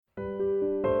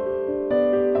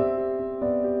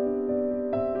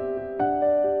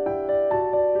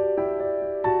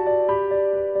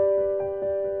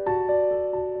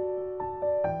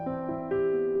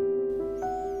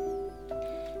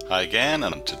Hi again,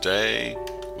 and today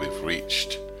we've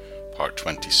reached part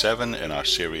 27 in our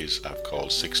series I've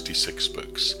called 66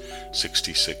 Books,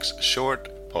 66 short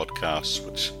podcasts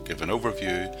which give an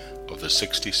overview of the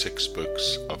 66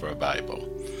 books of our Bible.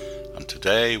 And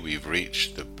today we've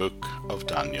reached the book of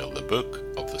Daniel, the book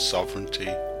of the sovereignty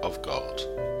of God.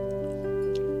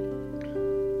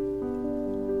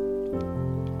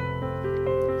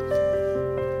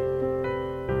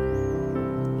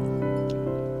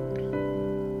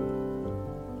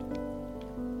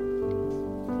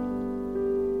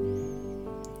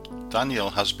 Daniel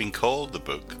has been called the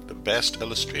book that best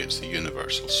illustrates the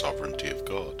universal sovereignty of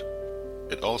God.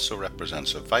 It also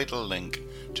represents a vital link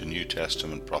to New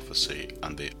Testament prophecy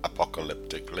and the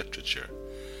apocalyptic literature.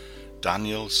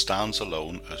 Daniel stands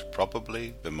alone as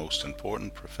probably the most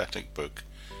important prophetic book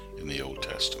in the Old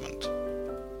Testament.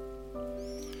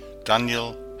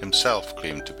 Daniel himself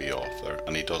claimed to be author,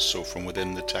 and he does so from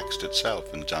within the text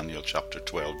itself in Daniel chapter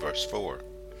 12 verse 4.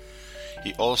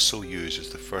 He also uses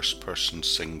the first person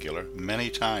singular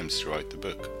many times throughout the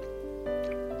book.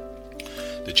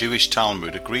 The Jewish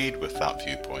Talmud agreed with that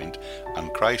viewpoint,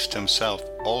 and Christ himself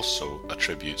also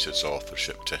attributes its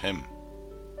authorship to him.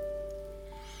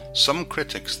 Some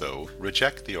critics, though,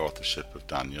 reject the authorship of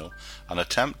Daniel and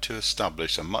attempt to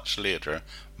establish a much later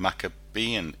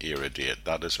Maccabean era date,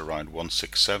 that is around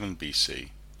 167 BC.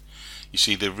 You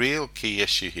see, the real key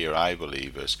issue here, I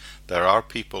believe, is there are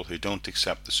people who don't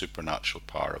accept the supernatural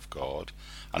power of God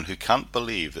and who can't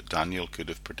believe that Daniel could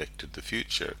have predicted the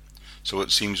future. So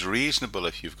it seems reasonable,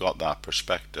 if you've got that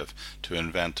perspective, to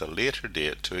invent a later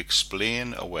date to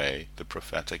explain away the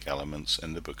prophetic elements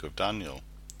in the book of Daniel.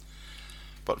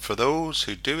 But for those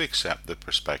who do accept the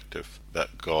perspective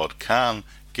that God can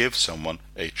give someone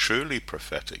a truly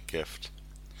prophetic gift,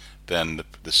 then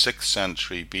the 6th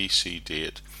century BC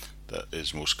date that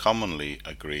is most commonly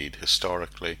agreed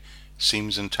historically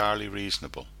seems entirely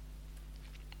reasonable.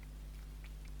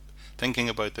 Thinking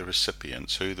about the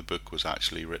recipients, who the book was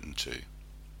actually written to.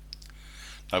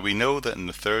 Now we know that in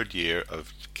the 3rd year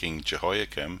of King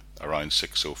Jehoiakim, around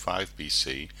 605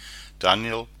 BC,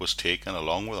 Daniel was taken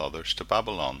along with others to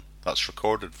Babylon. That's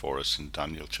recorded for us in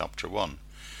Daniel chapter 1.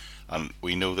 And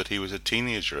we know that he was a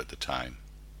teenager at the time.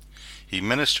 He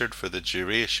ministered for the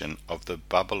duration of the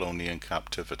Babylonian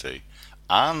captivity,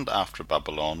 and after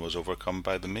Babylon was overcome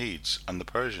by the Medes and the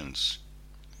Persians.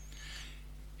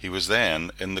 He was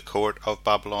then in the court of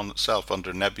Babylon itself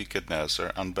under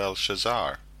Nebuchadnezzar and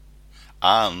Belshazzar,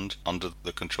 and under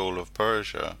the control of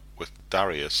Persia with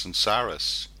Darius and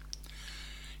Cyrus.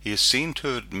 He is seen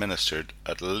to have ministered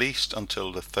at least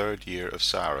until the 3rd year of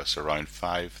Cyrus, around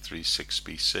 536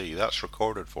 BC. That's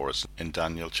recorded for us in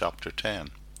Daniel chapter 10.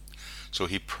 So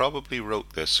he probably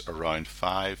wrote this around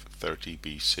 530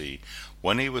 BC,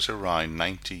 when he was around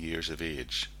 90 years of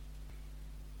age.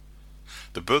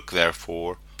 The book,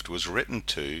 therefore, was written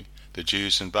to the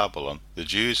Jews in Babylon, the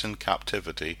Jews in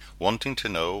captivity, wanting to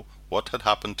know what had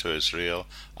happened to Israel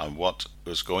and what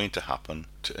was going to happen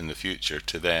in the future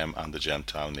to them and the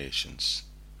Gentile nations.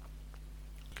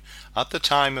 At the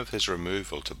time of his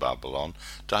removal to Babylon,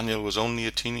 Daniel was only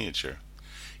a teenager.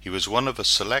 He was one of a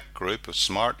select group of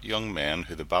smart young men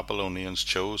who the Babylonians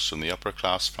chose from the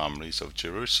upper-class families of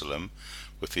Jerusalem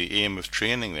with the aim of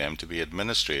training them to be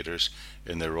administrators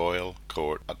in the royal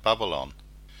court at Babylon.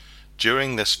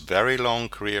 During this very long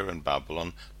career in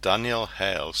Babylon, Daniel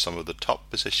held some of the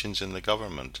top positions in the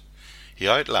government. He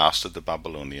outlasted the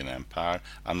Babylonian Empire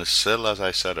and is still, as I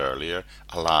said earlier,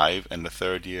 alive in the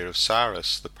 3rd year of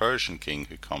Cyrus, the Persian king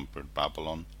who conquered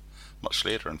Babylon much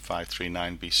later in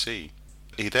 539 BC.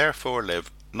 He therefore lived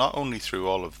not only through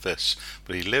all of this,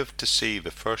 but he lived to see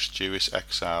the first Jewish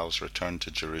exiles return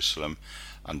to Jerusalem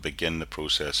and begin the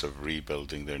process of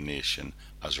rebuilding their nation,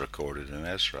 as recorded in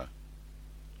Ezra.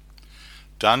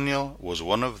 Daniel was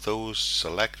one of those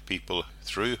select people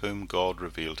through whom God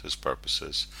revealed his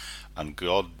purposes, and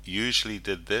God usually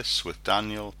did this with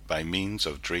Daniel by means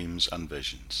of dreams and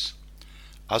visions.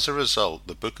 As a result,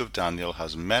 the book of Daniel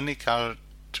has many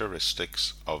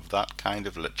characteristics of that kind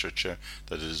of literature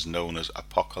that is known as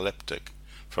apocalyptic,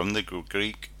 from the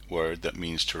Greek word that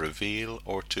means to reveal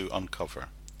or to uncover.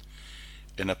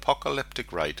 In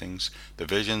apocalyptic writings, the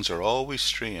visions are always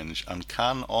strange and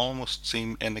can almost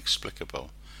seem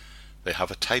inexplicable. They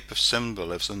have a type of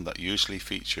symbolism that usually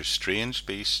features strange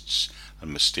beasts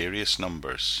and mysterious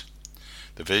numbers.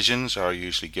 The visions are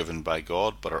usually given by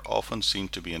God, but are often seen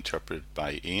to be interpreted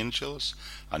by angels,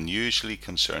 and usually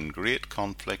concern great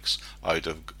conflicts out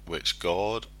of which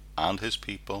God and his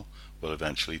people will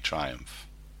eventually triumph.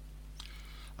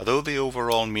 Although the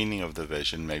overall meaning of the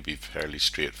vision may be fairly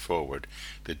straightforward,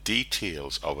 the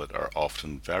details of it are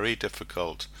often very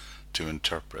difficult to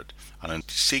interpret, and in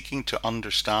seeking to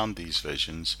understand these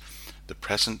visions, the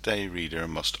present-day reader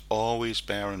must always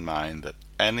bear in mind that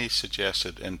any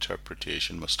suggested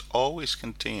interpretation must always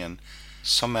contain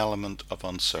some element of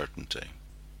uncertainty.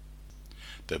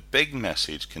 The big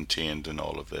message contained in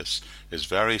all of this is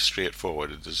very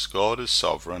straightforward. It is God is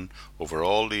sovereign over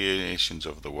all the nations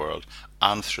of the world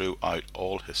and throughout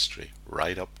all history,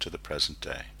 right up to the present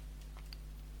day.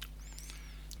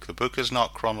 The book is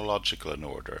not chronological in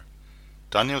order.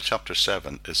 Daniel chapter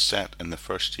 7 is set in the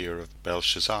first year of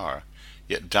Belshazzar,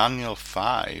 yet Daniel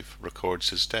 5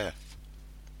 records his death.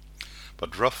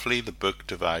 But roughly the book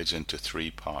divides into 3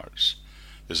 parts.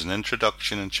 There's an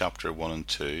introduction in chapter 1 and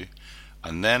 2,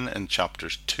 and then in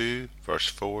chapters 2 verse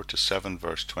 4 to 7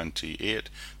 verse 28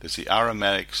 there's the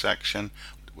Aramaic section,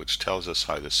 which tells us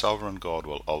how the sovereign God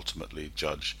will ultimately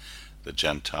judge the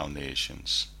Gentile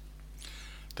nations.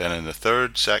 Then in the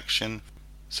third section,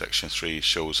 section 3,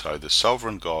 shows how the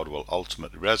sovereign God will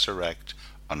ultimately resurrect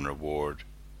and reward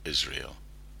Israel.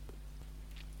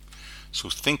 So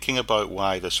thinking about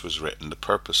why this was written, the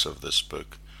purpose of this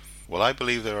book, well, I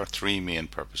believe there are 3 main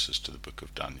purposes to the book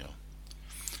of Daniel.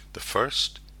 The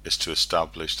first is to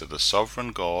establish that the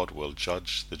sovereign God will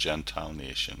judge the Gentile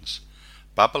nations.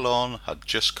 Babylon had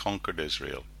just conquered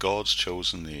Israel, God's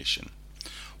chosen nation.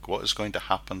 What is going to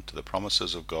happen to the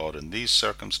promises of God in these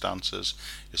circumstances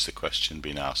is the question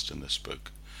being asked in this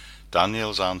book.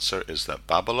 Daniel's answer is that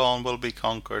Babylon will be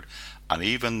conquered, and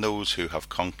even those who have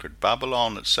conquered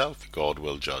Babylon itself, God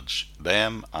will judge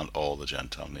them and all the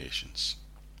Gentile nations.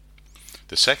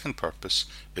 The second purpose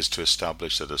is to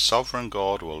establish that a sovereign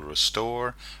God will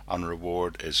restore and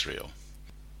reward Israel.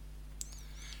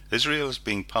 Israel is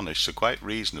being punished, so quite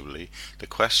reasonably, the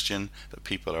question that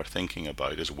people are thinking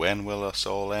about is, when will this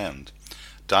all end?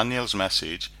 Daniel's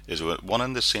message is at one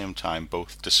and the same time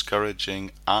both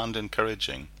discouraging and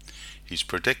encouraging. He's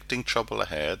predicting trouble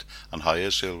ahead and how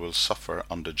Israel will suffer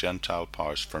under Gentile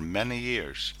powers for many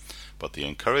years. But the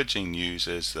encouraging news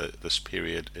is that this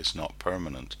period is not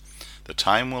permanent. The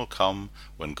time will come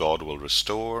when God will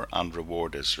restore and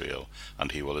reward Israel,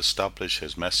 and he will establish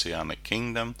his messianic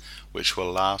kingdom, which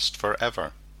will last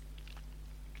forever.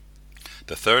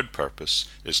 The third purpose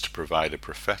is to provide a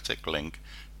prophetic link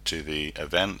to the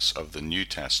events of the New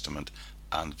Testament,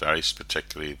 and very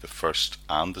particularly the first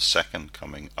and the second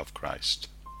coming of Christ.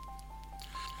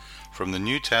 From the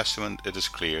New Testament, it is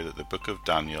clear that the book of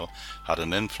Daniel had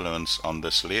an influence on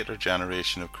this later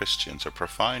generation of Christians, a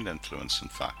profound influence in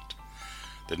fact.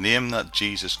 The name that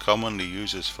Jesus commonly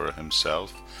uses for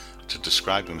himself to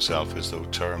describe himself is the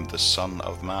term the Son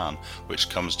of Man, which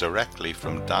comes directly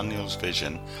from Daniel's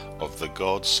vision of the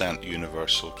God-sent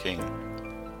universal King.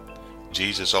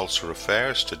 Jesus also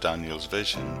refers to Daniel's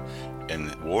vision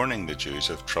in warning the Jews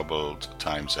of troubled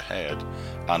times ahead,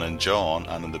 and in John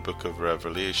and in the book of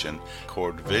Revelation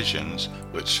record visions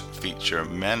which feature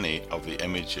many of the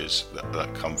images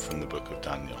that come from the book of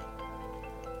Daniel.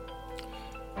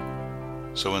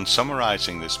 So in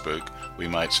summarizing this book, we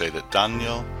might say that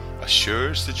Daniel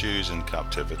assures the Jews in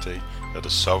captivity that a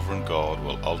sovereign God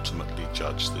will ultimately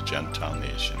judge the Gentile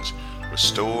nations,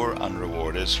 restore and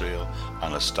reward Israel,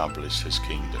 and establish his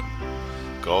kingdom.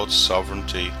 God's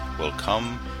sovereignty will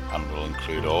come and will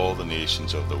include all the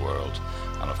nations of the world,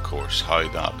 and of course how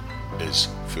that is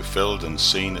fulfilled and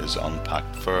seen is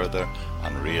unpacked further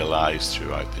and realized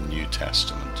throughout the New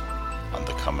Testament and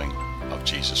the coming of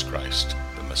Jesus Christ,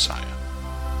 the Messiah.